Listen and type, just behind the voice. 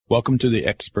Welcome to the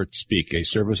Expert Speak, a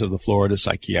service of the Florida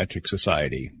Psychiatric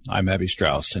Society. I'm Abby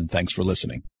Strauss, and thanks for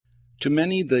listening. To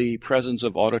many, the presence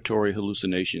of auditory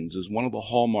hallucinations is one of the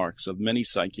hallmarks of many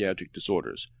psychiatric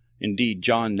disorders. Indeed,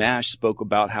 John Nash spoke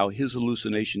about how his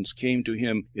hallucinations came to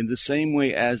him in the same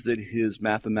way as did his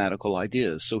mathematical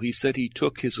ideas, so he said he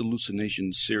took his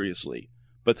hallucinations seriously.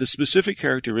 But the specific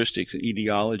characteristics and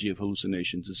etiology of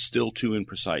hallucinations is still too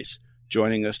imprecise.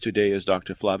 Joining us today is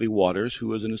Dr. Flavie Waters,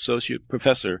 who is an associate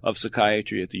professor of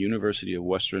psychiatry at the University of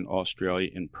Western Australia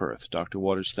in Perth. Dr.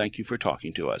 Waters, thank you for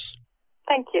talking to us.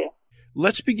 Thank you.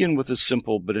 Let's begin with a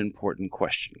simple but important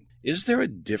question. Is there a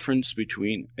difference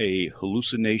between a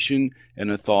hallucination and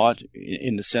a thought,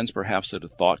 in the sense perhaps that a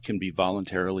thought can be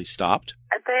voluntarily stopped?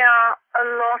 There are a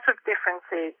lot of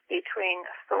differences between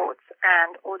thoughts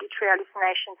and auditory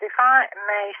hallucinations. If I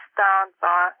may start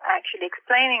by actually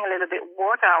explaining a little bit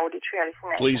what are auditory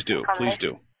hallucinations. Please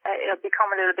do. It'll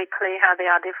become a little bit clear how they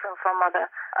are different from other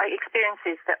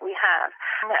experiences that we have.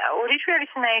 Auditory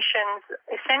hallucinations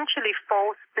essentially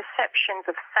false perceptions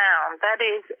of sound. That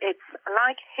is, it's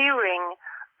like hearing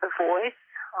a voice,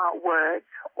 words,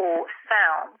 or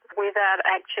sound without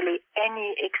actually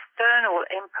any external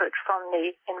input from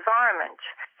the environment.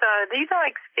 So these are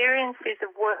experiences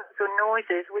of words or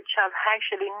noises which have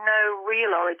actually no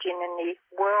real origin in the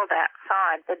world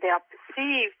outside, but they are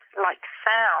perceived like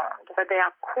sound, but they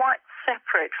are quite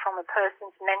separate from a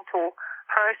person's mental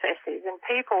processes. And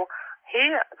people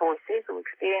hear voices or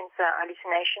experience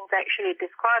hallucinations actually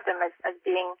describe them as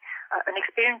being an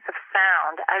experience of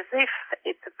sound, as if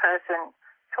it's a person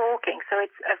talking. So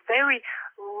it's a very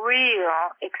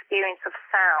real experience of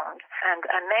sound, and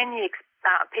many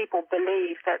people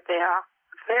believe that they are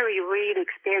very real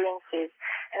experiences.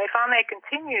 And if I may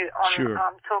continue on Sure.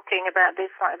 Talking about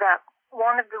this like that,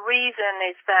 one of the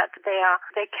reasons is that they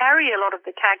carry a lot of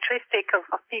the characteristic of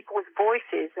people's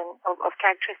voices and of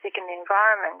characteristic in the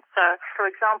environment. So, for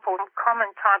example,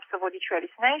 common types of auditory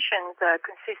hallucinations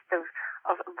consist of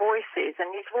voices,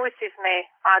 and these voices may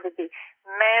either be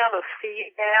male or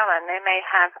female, and they may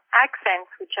have accents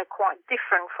which are quite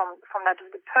different from that of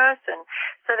the person.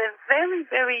 So they're very,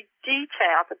 very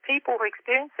detailed. The people who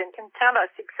experience them can tell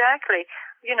us exactly,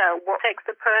 what sex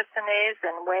the person is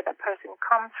and where the person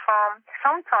comes from.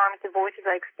 Sometimes the voices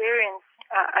are experienced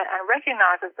and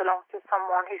recognized as belong to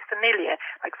someone who's familiar,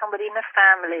 like somebody in the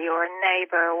family or a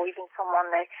neighbor or even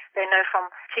someone they know from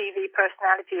TV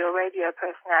personality or radio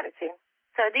personality.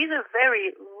 So these are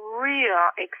very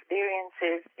real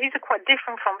experiences. These are quite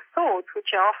different from thoughts,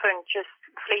 which are often just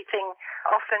fleeting,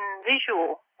 often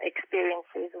visual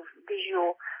experiences of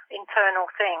visual internal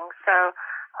things. So,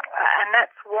 and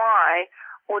that's why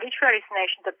auditory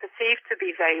hallucinations are perceived to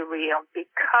be very real,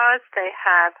 because they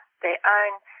have their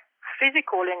own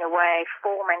physical, in a way,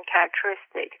 form and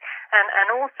characteristic. And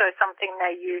also something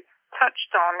that you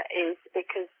touched on is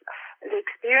because the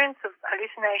experience of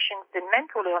hallucinations in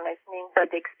mental illness means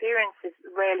that the experience is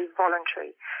rarely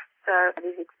voluntary. So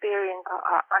these experiences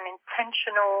are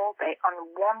unintentional, they're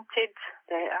unwanted,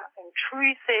 they're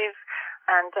intrusive,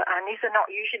 and these are not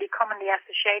usually commonly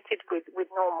associated with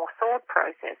normal thought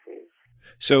processes.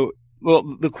 So,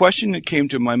 the question that came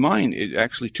to my mind,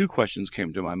 actually two questions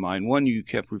came to my mind. One, you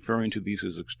kept referring to these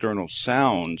as external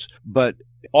sounds, but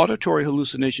auditory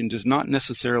hallucination does not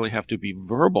necessarily have to be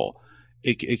verbal.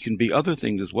 It can be other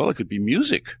things as well. It could be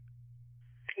music.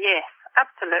 Yes,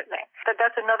 absolutely.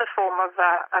 That's another form of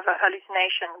a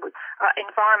hallucination with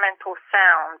environmental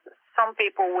sounds. Some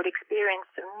people would experience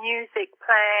some music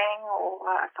playing or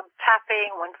some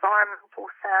tapping or environmental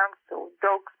sounds or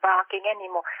dogs barking,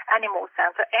 animal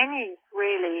sounds. So any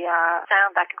really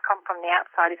sound that can come from the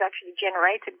outside is actually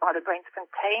generated by the brain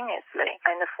spontaneously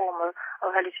in the form of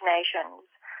hallucinations.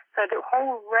 So the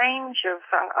whole range of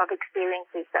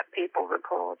experiences that people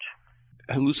report.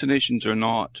 Hallucinations are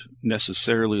not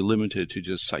necessarily limited to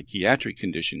just psychiatric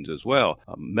conditions as well.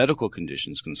 Medical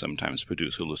conditions can sometimes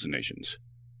produce hallucinations.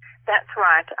 That's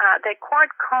right. They're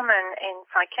quite common in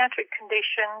psychiatric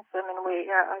conditions. I mean,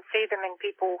 we see them in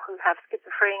people who have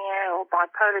schizophrenia or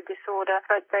bipolar disorder,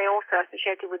 but they're also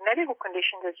associated with medical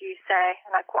conditions, as you say,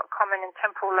 and are quite common in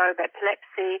temporal lobe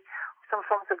epilepsy, some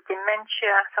forms of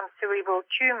dementia, some cerebral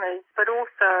tumors, but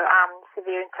also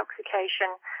severe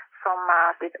intoxication from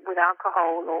with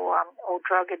alcohol or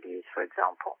drug abuse, for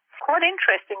example. Quite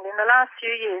interestingly, in the last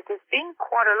few years, there's been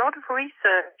quite a lot of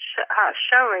research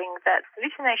showing that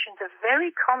hallucinations are very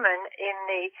common in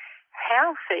the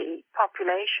healthy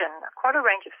population. Quite a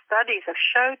range of studies have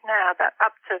showed now that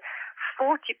up to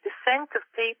 40% of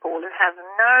people who have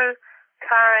no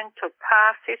current or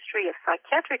past history of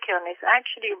psychiatric illness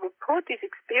actually report these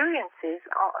experiences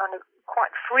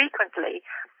quite frequently.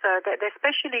 So they're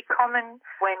especially common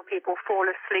when people fall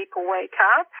asleep or wake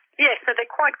up. Yes, so they're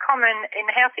quite common in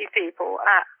healthy people.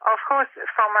 Of course,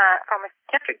 from a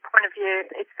psychiatric point of view,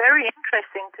 it's very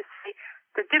interesting to see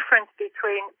the difference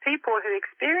between people who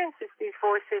experiences these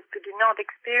voices but do not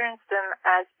experience them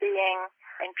as being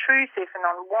intrusive and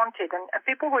unwanted, and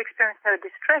people who experience no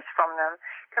distress from them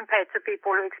compared to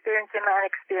people who experience them and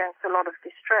experience a lot of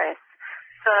distress.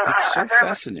 So it's so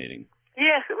fascinating.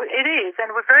 Yes, it is,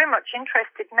 and we're very much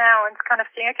interested now in kind of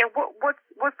seeing, okay,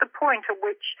 what's the point at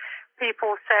which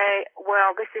people say,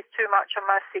 well, this is too much, I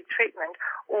must seek treatment,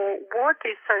 or what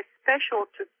is so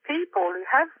special to people who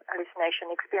have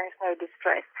hallucination, experience no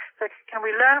distress? So can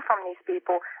we learn from these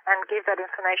people and give that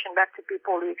information back to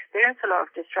people who experience a lot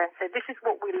of distress and say, this is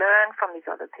what we learn from these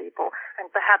other people, and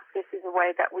perhaps this is a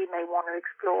way that we may want to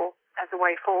explore as a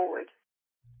way forward.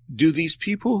 Do these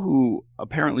people who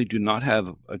apparently do not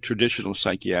have a traditional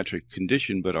psychiatric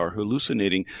condition but are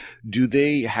hallucinating, do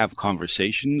they have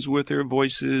conversations with their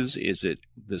voices? Is it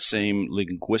the same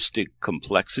linguistic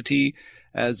complexity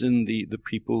as in the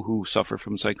people who suffer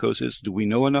from psychosis? Do we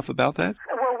know enough about that?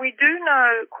 Well, we do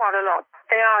know quite a lot.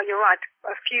 There are, you're right,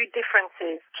 a few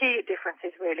differences, key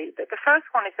differences really. But the first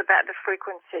one is about the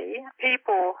frequency.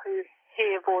 People who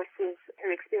hear voices,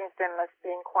 who experience them as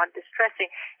being quite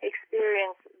distressing,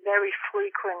 experience very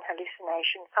frequent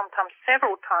hallucinations, sometimes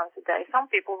several times a day. Some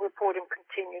people report them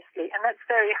continuously, and that's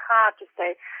very hard to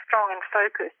stay strong and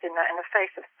focused in the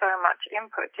face of so much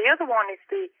input. The other one is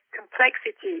the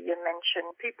complexity you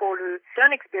mentioned. People who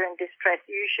don't experience distress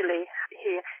usually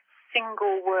hear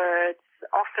single words,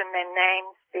 often their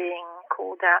names being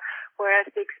called out, whereas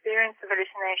the experience of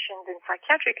hallucinations in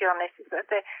psychiatric illness is that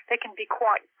they can be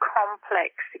quite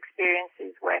complex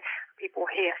experiences where people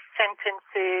hear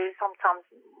sentences, sometimes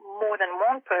more than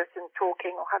one person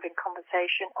talking or having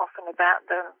conversation often about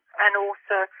them, and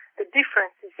also the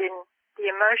differences in the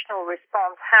emotional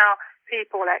response, how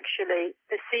people actually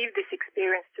perceive this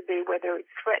experience to be, whether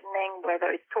it's threatening, whether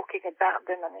it's talking about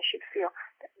them, and they should feel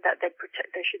that they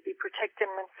should be protecting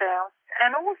themselves,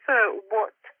 and also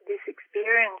what this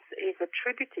experience is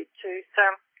attributed to. So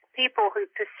people who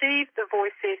perceive the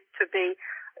voices to be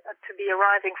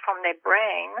arising from their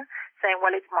brain, saying,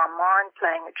 well, it's my mind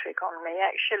playing a trick on me,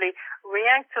 actually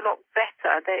react a lot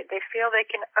better. They feel they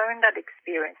can own that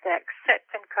experience. They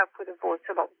accept and cope with the voice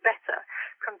a lot better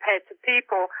compared to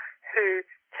people who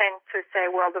tend to say,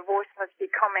 well, the voice must be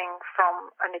coming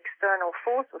from an external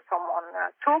force or someone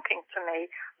talking to me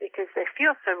because they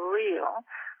feel so real,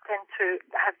 tend to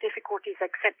have difficulties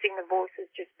accepting the voice as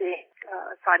just being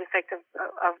a side effect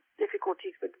of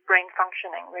difficulties with brain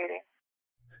functioning, really.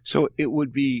 So it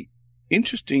would be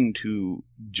interesting to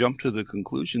jump to the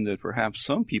conclusion that perhaps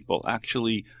some people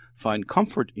actually find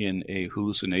comfort in a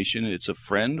hallucination. It's a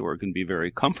friend, or it can be very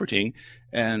comforting.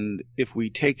 And if we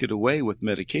take it away with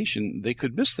medication, they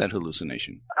could miss that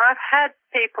hallucination. I've had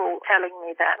people telling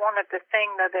me that one of the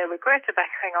things that they regret about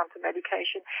going on to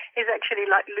medication is actually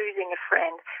like losing a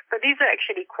friend. But these are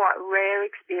actually quite rare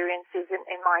experiences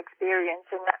in my experience,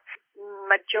 and that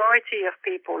majority of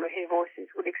people who hear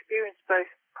voices would experience both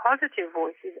positive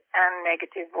voices and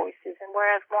negative voices. And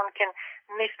whereas one can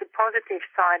miss the positive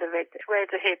side of it, it's rare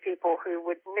to hear people who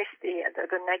would miss the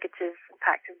negative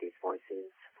impact of these voices.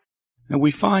 And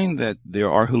we find that there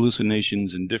are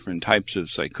hallucinations in different types of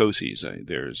psychoses.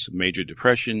 There's major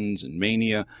depressions and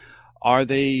mania. Are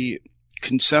they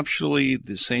conceptually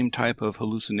the same type of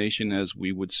hallucination as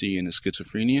we would see in a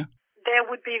schizophrenia? They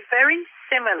would be very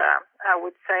similar, I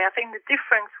would say. I think the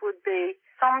difference would be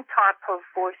some type of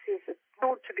voices that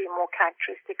thought to be more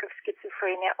characteristic of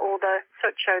schizophrenia, although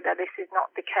research showed that this is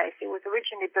not the case. It was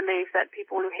originally believed that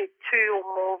people who hear two or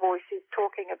more voices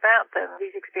talking about them,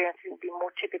 these experiences would be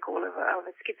more typical of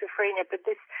a schizophrenia, but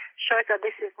this shows that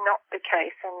this is not the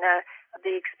case. And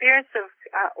the experience of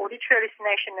auditory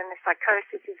hallucination and the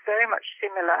psychosis is very much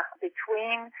similar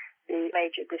between the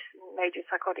major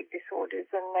psychotic disorders,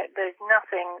 and there's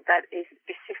nothing that is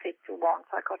specific to one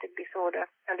psychotic disorder,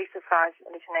 at least as far as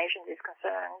hallucinations is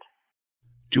concerned.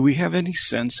 Do we have any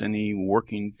sense, any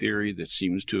working theory that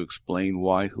seems to explain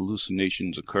why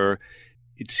hallucinations occur?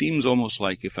 It seems almost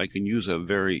like, if I can use a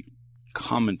very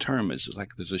common term, it's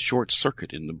like there's a short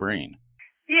circuit in the brain.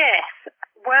 Yes.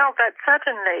 Well, that's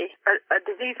certainly a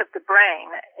disease of the brain,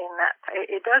 in that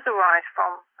it does arise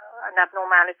from an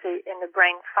abnormality in the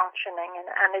brain functioning,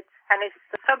 and it's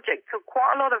subject to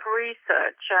quite a lot of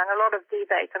research and a lot of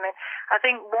debate. I mean, I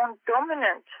think one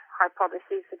dominant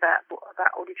hypothesis about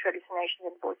auditory hallucinations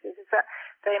and voices is that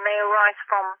they may arise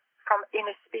from from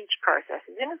inner speech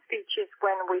processes. Inner speech is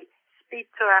when we speak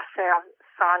to ourselves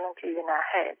silently in our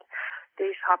head.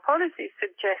 These hypotheses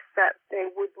suggest that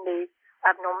there would be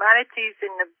abnormalities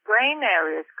in the brain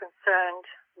areas concerned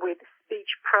with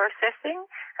speech processing,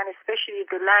 and especially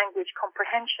the language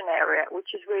comprehension area,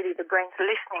 which is really the brain's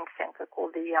listening center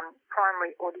called the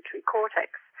primary auditory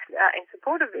cortex. In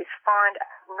support of this, find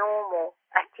abnormal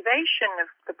activation of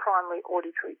the primary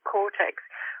auditory cortex,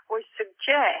 which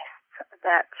suggests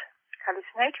that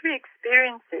hallucinatory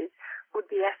experiences would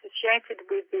be associated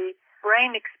with the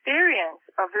brain experience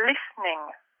of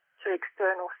listening to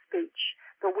external speech,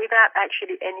 but without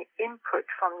actually any input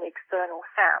from the external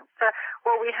sound. So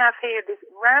what we have here, this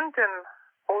random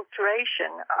alteration,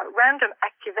 random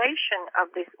activation of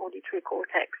this auditory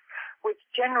cortex, which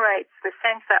generates the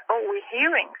sense that, oh, we're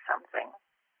hearing something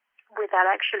without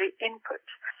actually input.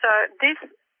 So this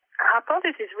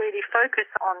hypothesis really focuses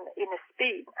on inner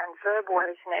speech and verbal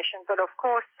hallucination, but of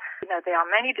course, there are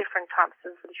many different types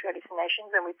of auditory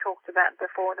hallucinations, and we talked about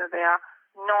before that there are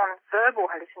non-verbal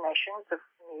hallucinations of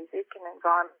music and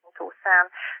environmental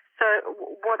sound. So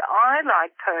what I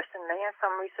like personally, and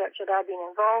some research that I've been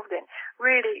involved in,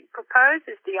 really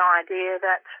proposes the idea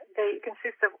that they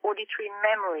consist of auditory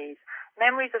memories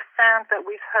of sounds that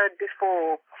we've heard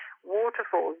before,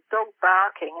 waterfalls, dog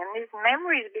barking, and these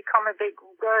memories become a bit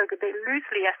rogue, a bit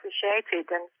loosely associated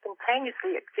and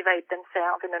spontaneously activate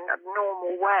themselves in an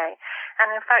abnormal way.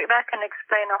 And in fact, that can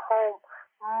explain the whole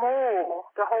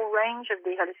range of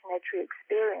the hallucinatory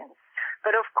experience.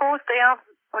 But of course,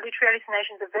 auditory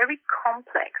hallucinations are very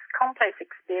complex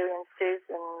experiences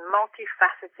and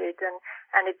multifaceted,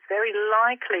 and it's very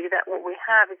likely that what we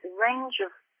have is a range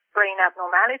of brain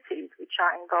abnormalities which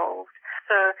are involved.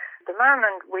 So at the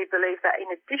moment, we believe that in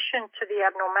addition to the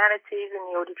abnormalities in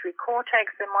the auditory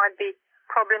cortex, there might be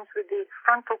problems with the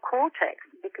frontal cortex,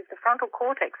 because the frontal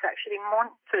cortex actually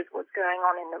monitors what's going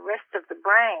on in the rest of the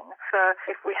brain. So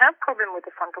if we have a problem with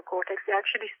the frontal cortex, it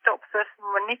actually stops us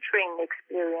monitoring the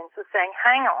experience or saying,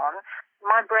 hang on,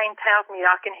 my brain tells me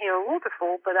I can hear a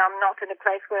waterfall, but I'm not in a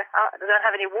place where I don't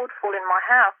have any waterfall in my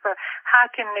house. So how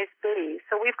can this be?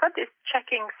 So we've got this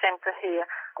checking center here,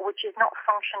 which is not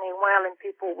functioning well in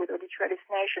people with auditory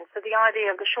hallucinations. So the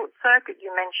idea of the short circuit you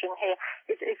mentioned here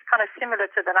is kind of similar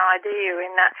to that idea,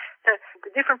 in that the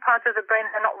different parts of the brain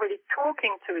are not really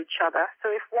talking to each other.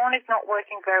 So if one is not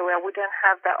working very well, we don't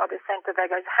have that other center that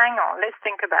goes, hang on, let's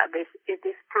think about this. Is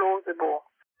this plausible?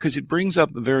 Because it brings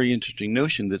up a very interesting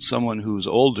notion that someone who's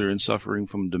older and suffering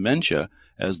from dementia,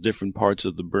 as different parts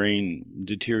of the brain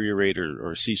deteriorate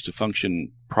or cease to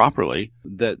function properly,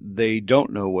 that they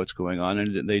don't know what's going on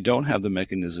and they don't have the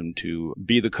mechanism to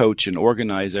be the coach and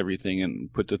organize everything and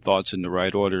put the thoughts in the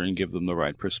right order and give them the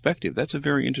right perspective. That's a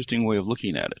very interesting way of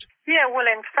looking at it. Yeah, well,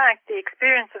 in fact, the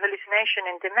experience of hallucination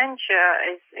in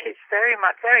dementia is very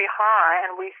high,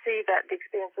 and we see that the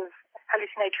experience of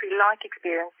hallucinatory-like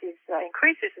experiences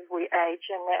increases as we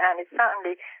age, and it's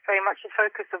certainly very much the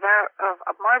focus of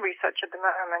my research at the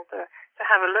moment to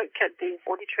have a look at these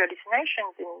auditory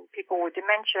hallucinations in people with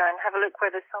dementia and have a look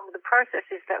whether some of the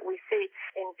processes that we see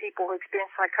in people who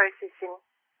experience psychosis in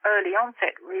early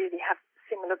onset really have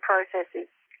similar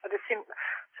processes,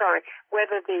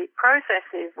 whether the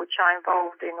processes which are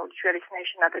involved in auditory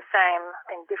hallucination are the same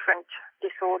in different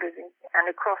disorders and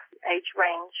across age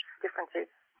range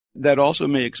differences. That also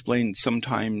may explain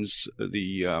sometimes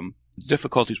the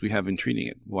difficulties we have in treating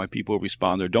it, why people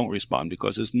respond or don't respond,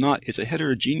 because it's a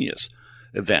heterogeneous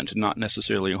event, not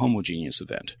necessarily a homogeneous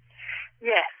event.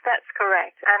 Yes, that's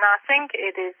correct. And I think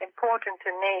it is important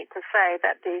to say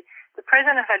that the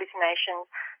presence of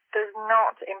hallucinations does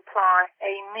not imply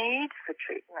a need for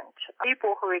treatment.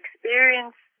 People who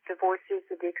experience the voices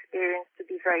of the experience to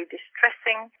be very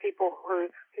distressing, people who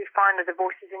find that the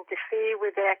voices interfere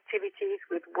with their activities,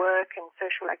 with work and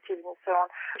social activities and so on,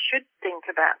 should think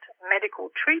about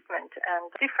medical treatment and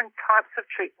different types of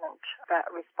treatment that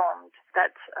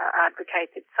are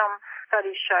advocated. Some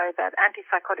studies show that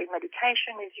antipsychotic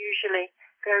medication is usually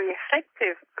very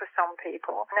effective for some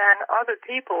people, and other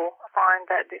people find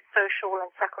that the social and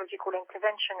psychological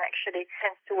intervention actually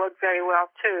tends to work very well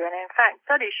too. And in fact,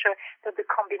 studies show that the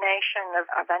combination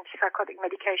of antipsychotic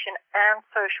medication and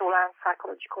social and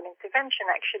psychological intervention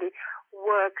actually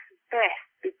works best,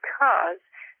 because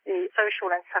the social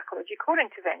and psychological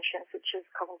interventions, such as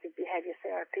cognitive behavior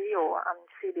therapy or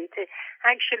CBT,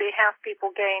 actually help people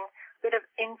gain bit of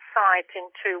insight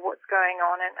into what's going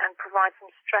on and provide some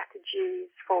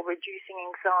strategies for reducing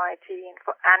anxiety and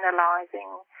for analyzing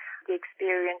the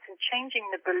experience and changing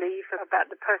the belief about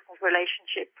the person's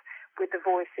relationship with the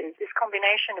voices. This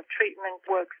combination of treatment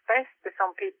works best for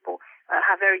some people,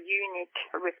 have very unique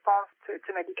response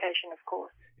to medication, of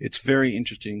course. It's very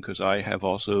interesting because I have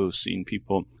also seen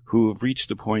people who have reached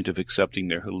the point of accepting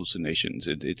their hallucinations.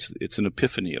 It's an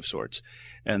epiphany of sorts.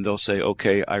 And they'll say,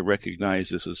 okay, I recognize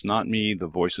this is not me. The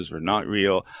voices are not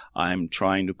real. I'm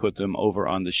trying to put them over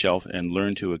on the shelf and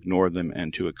learn to ignore them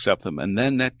and to accept them. And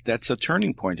then that's a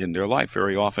turning point in their life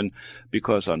very often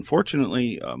because,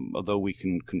 unfortunately, although we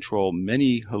can control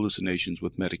many hallucinations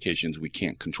with medications, we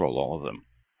can't control all of them.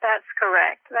 That's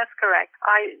correct.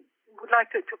 I would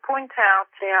like to point out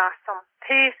there are some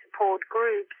peer support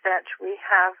groups that we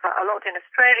have a lot in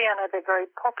Australia. I know they're very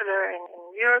popular in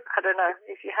Europe. I don't know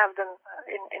if you have them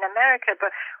in America,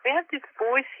 but we have this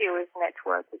Voice Hearers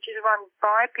network, which is run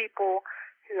by people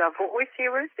who are voice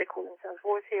hearers. They call themselves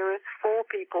voice hearers for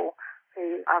people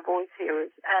who are voice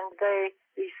hearers. And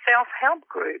these self-help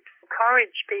groups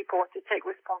encourage people to take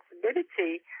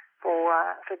responsibility for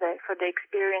their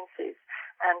experiences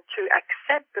and to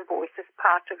accept the voice as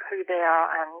part of who they are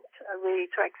and really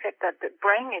to accept that the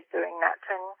brain is doing that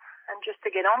and just to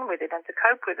get on with it and to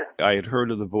cope with it. I had heard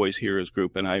of the Voice Hearers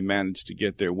group and I managed to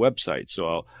get their website,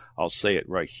 so I'll say it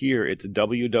right here. It's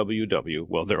www,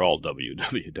 well, they're all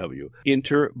www,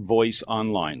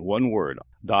 intervoiceonline, one word,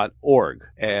 .org,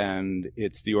 and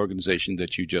it's the organization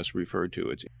that you just referred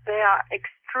to. They are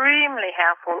extremely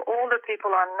helpful. All the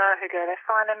people I know who go, they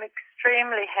find them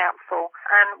extremely helpful.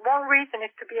 And one reason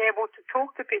is to be able to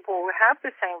talk to people who have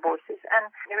the same voices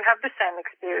and who have the same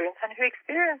experience and who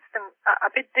experience them a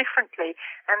bit differently.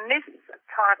 And this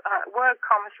type of work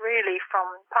comes really from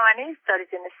pioneer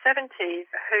studies in the 70s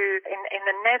who in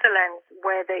the Netherlands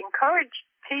where they encouraged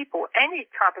people, any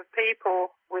type of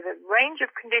people with a range of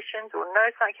conditions or no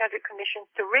psychiatric conditions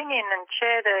to ring in and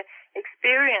share their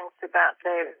experience about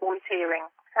their voice hearing.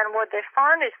 And what they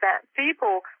found is that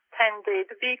people tended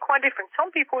to be quite different.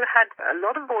 Some people had a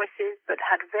lot of voices but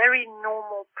had very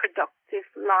normal, productive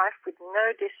life with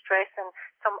no distress, and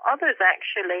some others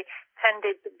actually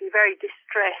tended to be very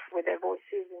distressed with their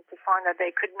voices and to find that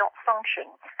they could not function.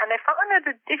 And they found that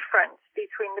the difference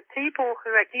between the people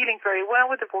who are dealing very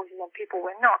well with the voices and people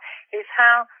who are not is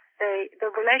how the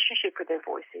relationship with their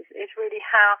voices is really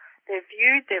how they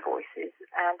viewed their voices.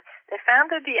 And they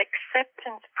found that the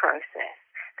acceptance process,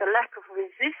 the lack of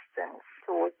resistance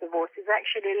towards the voices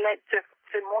actually led to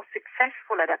more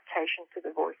successful adaptation to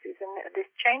the voices. And this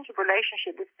change of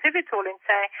relationship is pivotal in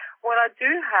saying, well, I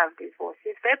do have these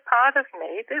voices. They're part of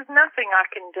me. There's nothing I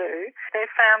can do. They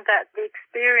found that the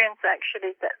experience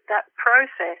actually, that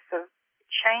process of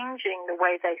changing the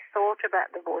way they thought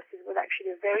about the voices was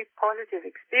actually a very positive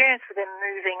experience for them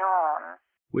moving on.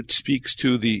 Which speaks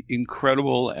to the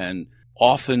incredible and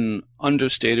often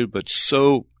understated but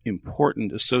so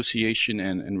important association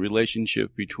and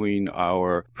relationship between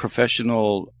our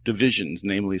professional divisions,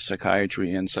 namely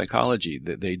psychiatry and psychology,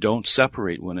 that they don't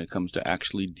separate when it comes to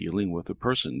actually dealing with a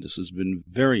person. This has been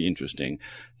very interesting.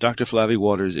 Dr. Flavie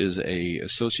Waters is an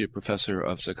associate professor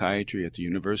of psychiatry at the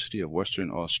University of Western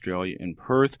Australia in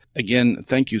Perth. Again,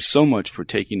 thank you so much for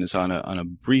taking us on a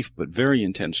brief but very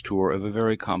intense tour of a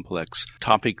very complex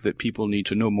topic that people need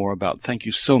to know more about. Thank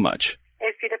you so much.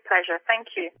 It's been a pleasure. Thank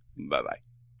you. Bye-bye.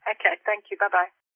 Okay, thank you. Bye-bye.